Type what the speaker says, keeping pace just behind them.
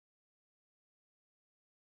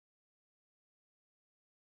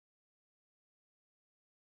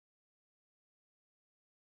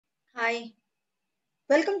Hi,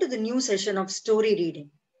 welcome to the new session of story reading.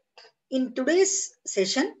 In today's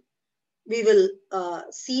session, we will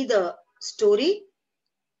see the story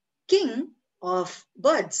King of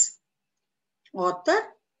Birds. Author,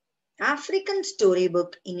 African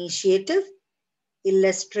Storybook Initiative,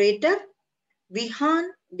 illustrator, Wiehan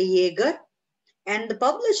Jager, and the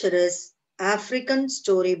publisher is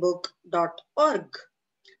africanstorybook.org.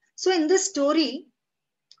 So in this story,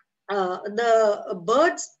 the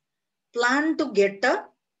birds plan to get a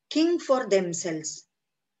king for themselves.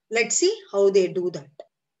 Let's see how they do that.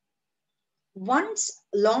 Once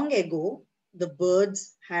long ago, the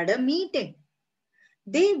birds had a meeting.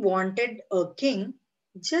 They wanted a king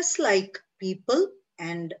just like people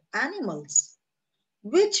and animals.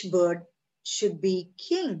 Which bird should be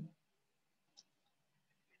king?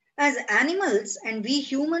 As animals and we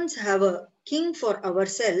humans have a king for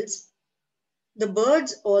ourselves, the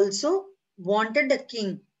birds also wanted a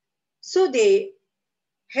king. So they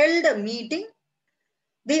held a meeting.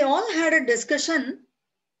 They all had a discussion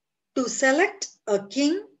to select a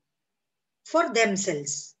king for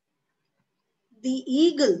themselves. The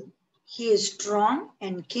eagle, he is strong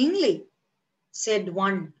and kingly, said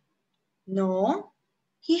one. No,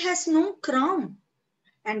 he has no crown,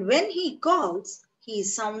 and when he calls, he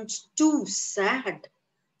sounds too sad,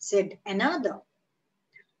 said another.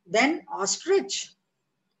 Then ostrich,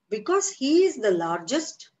 because he is the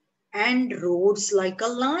largest and roars like a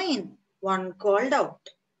lion, one called out.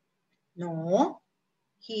 No,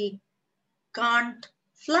 he can't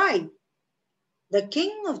fly. The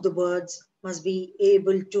king of the birds must be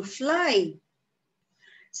able to fly.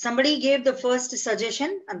 Somebody gave the first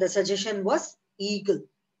suggestion, and the suggestion was eagle.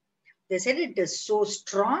 They said it is so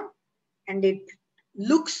strong and it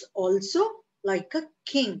looks also like a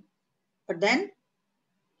king. But then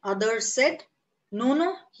others said,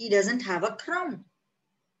 no, he doesn't have a crown.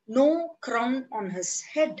 No crown on his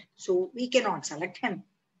head, so we cannot select him.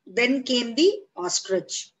 Then came the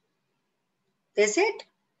ostrich. They said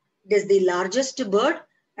it is the largest bird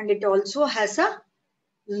and it also has a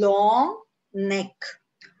long neck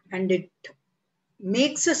and it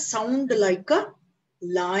makes a sound like a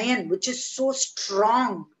lion, which is so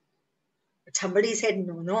strong. But somebody said,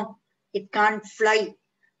 no, it can't fly.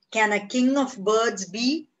 Can a king of birds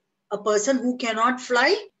be a person who cannot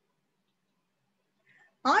fly?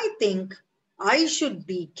 I think I should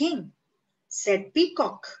be king, said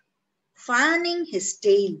Peacock, fanning his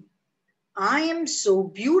tail. I am so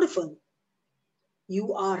beautiful.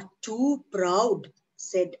 You are too proud,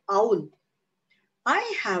 said Owl.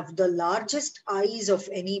 I have the largest eyes of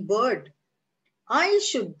any bird. I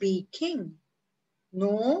should be king.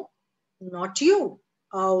 No, not you,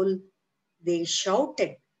 Owl, they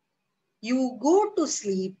shouted. You go to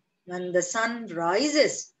sleep when the sun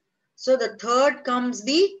rises. So the third comes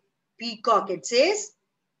the peacock. It says,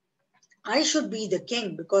 I should be the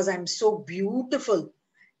king because I'm so beautiful.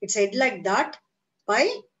 It said like that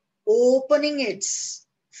by opening its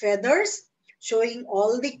feathers, showing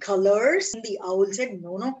all the colors. The owl said,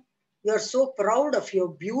 no, you're so proud of your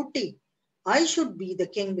beauty. I should be the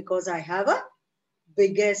king because I have a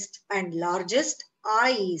biggest and largest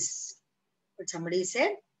eyes. But somebody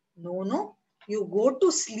said, no, you go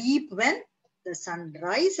to sleep when the sun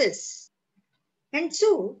rises. And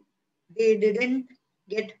so they didn't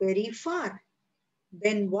get very far.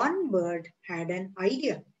 Then one bird had an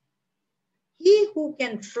idea. He who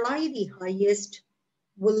can fly the highest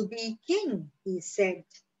will be king, he said.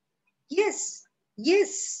 Yes,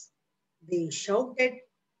 yes, they shouted,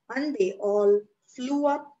 and they all flew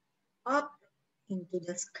up into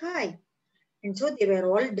the sky. And so they were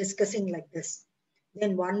all discussing like this.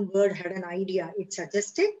 Then one bird had an idea. It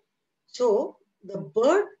suggested, so the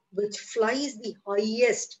bird which flies the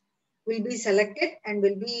highest will be selected and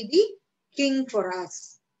will be the king for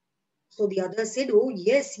us. So the other said, oh,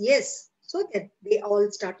 yes, yes. So that they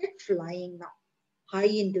all started flying now high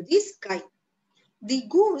into the sky. The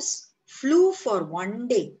goose flew for one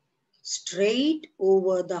day straight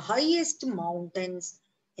over the highest mountains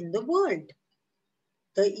in the world.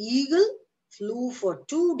 The eagle flew for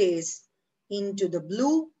 2 days into the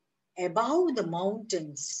blue above the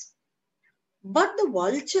mountains. But the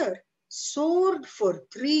vulture soared for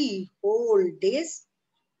 3 whole days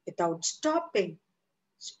without stopping,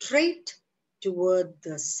 straight toward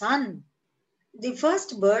the sun. The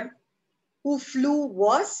first bird who flew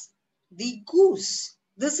was the goose.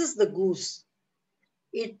 This is the goose.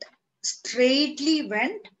 It straightly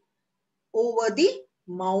went over the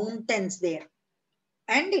mountains there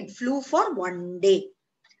and it flew for one day.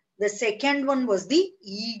 The second one was the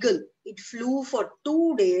eagle. It flew for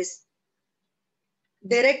 2 days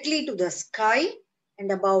directly to the sky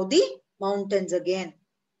and above the mountains again.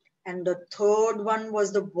 And the third one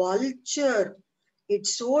was the vulture. It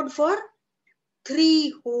soared for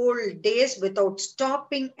 3 whole days without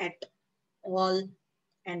stopping at all.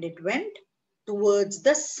 And it went towards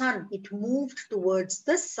the sun. It moved towards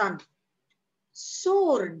the sun.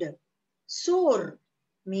 Soared. Soar,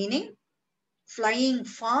 meaning flying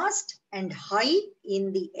fast and high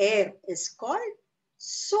in the air, is called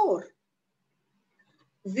soar.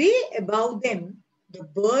 Way above them, the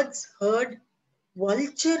birds heard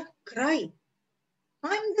vulture cry,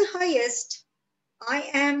 "I'm the highest, I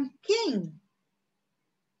am king."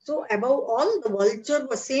 So above all, the vulture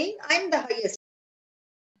was saying, "I'm the highest."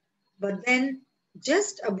 But then,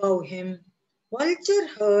 just above him, vulture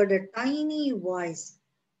heard a tiny voice,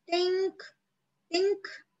 "Tink, tink,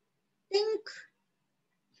 tink.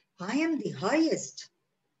 I am the highest,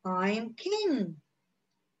 I am king."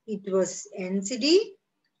 It was NCD,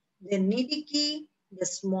 the Nidiki, the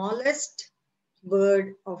smallest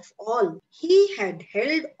bird of all. He had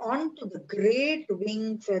held on to the great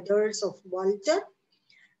wing feathers of vulture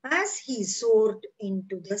as he soared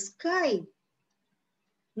into the sky.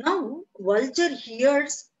 Now, vulture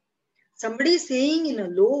hears somebody saying in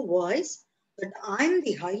a low voice that I'm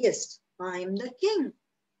the highest, I'm the king.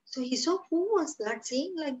 So he saw who was that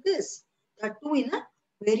saying like this, that too in a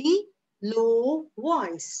very low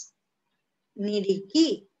voice.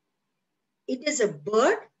 Nidiki. It is a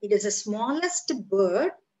bird, it is the smallest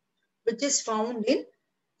bird which is found in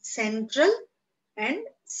Central and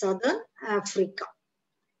Southern Africa.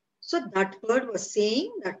 So that bird was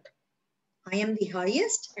saying that I am the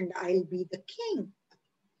highest and I'll be the king.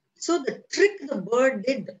 So the trick the bird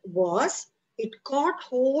did was it caught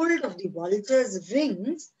hold of the vulture's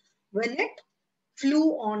wings when it flew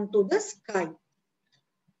onto the sky.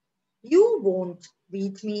 "You won't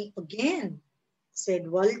beat me again," said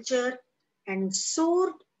vulture, and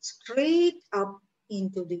soared straight up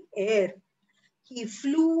into the air. He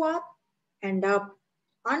flew up and up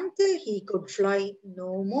until he could fly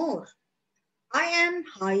no more. "I am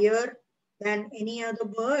higher than any other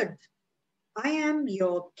bird. I am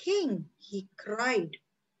your king," he cried.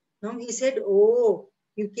 Now he said, "Oh,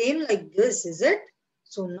 you came like this, is it?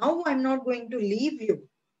 So now I'm not going to leave you.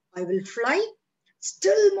 I will fly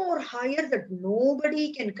still more higher that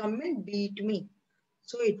nobody can come and beat me."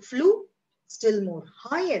 So it flew still more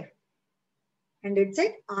higher. And it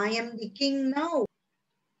said, "I am the king now."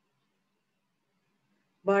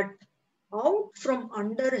 But out from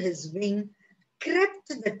under his wing crept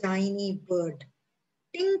the tiny bird.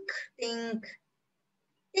 Tink, tink,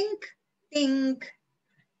 tink, tink.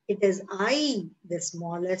 "It is I, the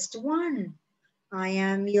smallest one. I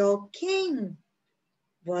am your king."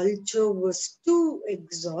 Vulture was too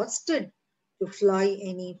exhausted to fly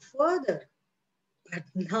any further. But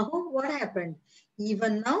now what happened?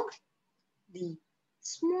 Even now, the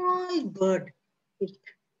small bird, it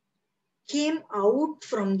came out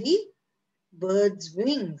from the bird's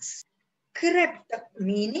wings. Crept,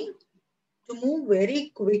 meaning to move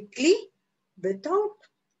very quickly without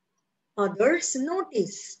others'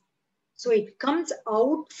 notice. So it comes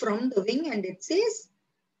out from the wing and it says,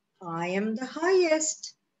 "I am the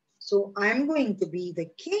highest, so I'm going to be the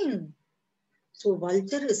king." So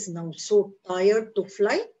vulture is now so tired to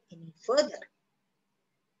fly any further.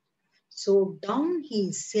 So down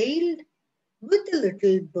he sailed with the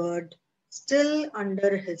little bird still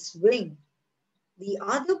under his wing. The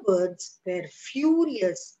other birds were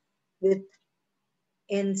furious with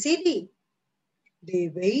NCD. They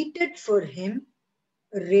waited for him,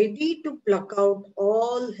 ready to pluck out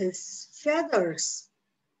all his feathers.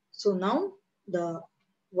 So now the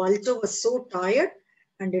vulture was so tired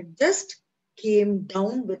and it just came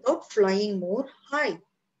down without flying more high.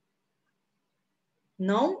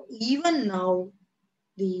 Even now,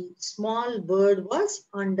 the small bird was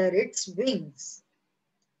under its wings.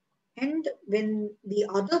 And when the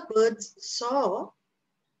other birds saw,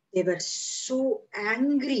 they were so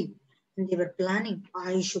angry and they were planning,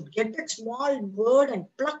 "I should get that small bird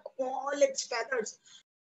and pluck all its feathers."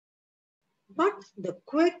 But the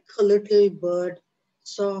quick little bird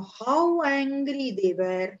saw how angry they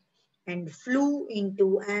were and flew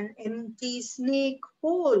into an empty snake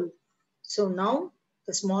hole. So now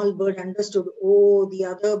the small bird understood, oh, the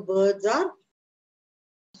other birds are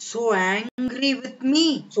so angry with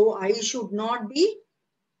me, so I should not be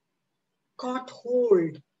caught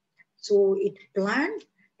hold. So it planned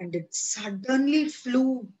and it suddenly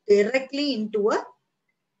flew directly into a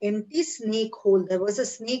empty snake hole. There was a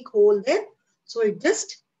snake hole there. So it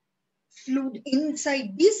just flew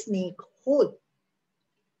inside the snake hole.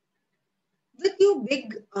 With your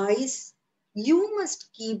big eyes, you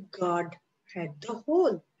must keep guard at the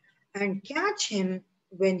hole and catch him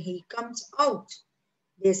when he comes out,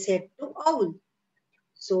 they said to Owl.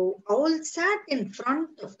 So Owl sat in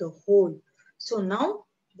front of the hole. So now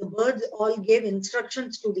the birds all gave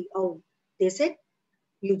instructions to the owl. They said,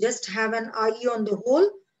 you just have an eye on the hole.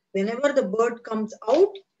 Whenever the bird comes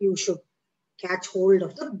out, you should catch hold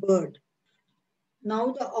of the bird.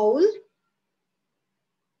 Now the owl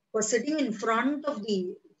was sitting in front of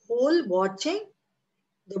the hole watching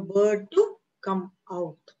the bird to come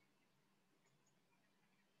out.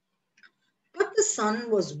 But the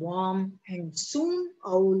sun was warm and soon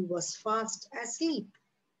Owl was fast asleep.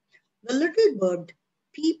 The little bird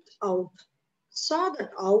peeped out, saw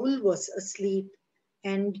that Owl was asleep,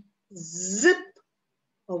 and zip,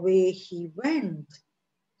 away he went.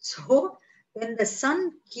 So when the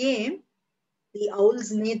sun came, the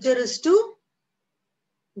owl's nature is to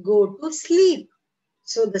go to sleep.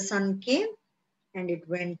 So the sun came and it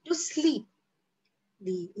went to sleep.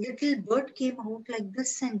 The little bird came out like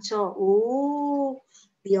this and saw, oh,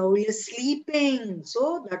 the owl is sleeping.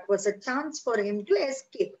 So that was a chance for him to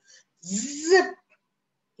escape. Zip!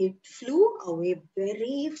 It flew away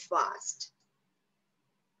very fast.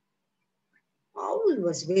 Owl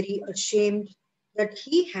was very ashamed that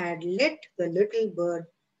he had let the little bird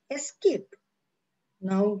escape.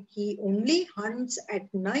 Now he only hunts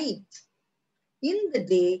at night. In the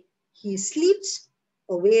day, he sleeps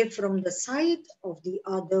away from the sight of the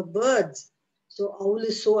other birds. So Owl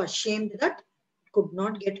is so ashamed that it could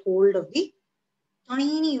not get hold of the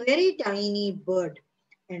tiny, very tiny bird.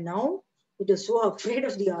 And now it is so afraid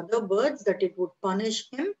of the other birds that it would punish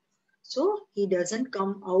him. So he doesn't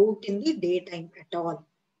come out in the daytime at all.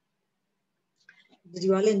 Did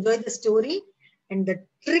you all enjoy the story? And the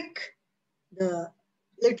trick the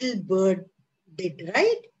little bird did,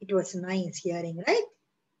 right? It was nice hearing, right?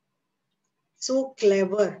 So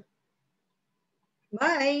clever.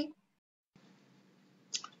 Bye.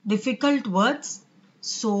 Difficult words: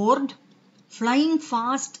 soared, flying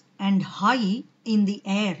fast and high in the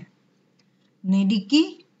air.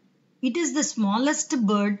 Nediki, it is the smallest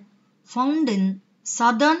bird found in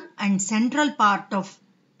southern and central part of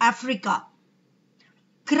Africa.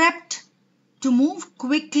 Crept, to move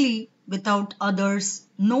quickly without others'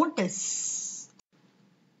 notice.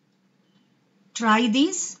 Try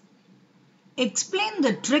these. Explain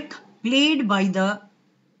the trick played by the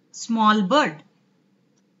small bird.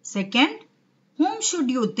 Second, whom should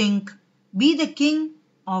you think be the king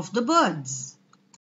of the birds?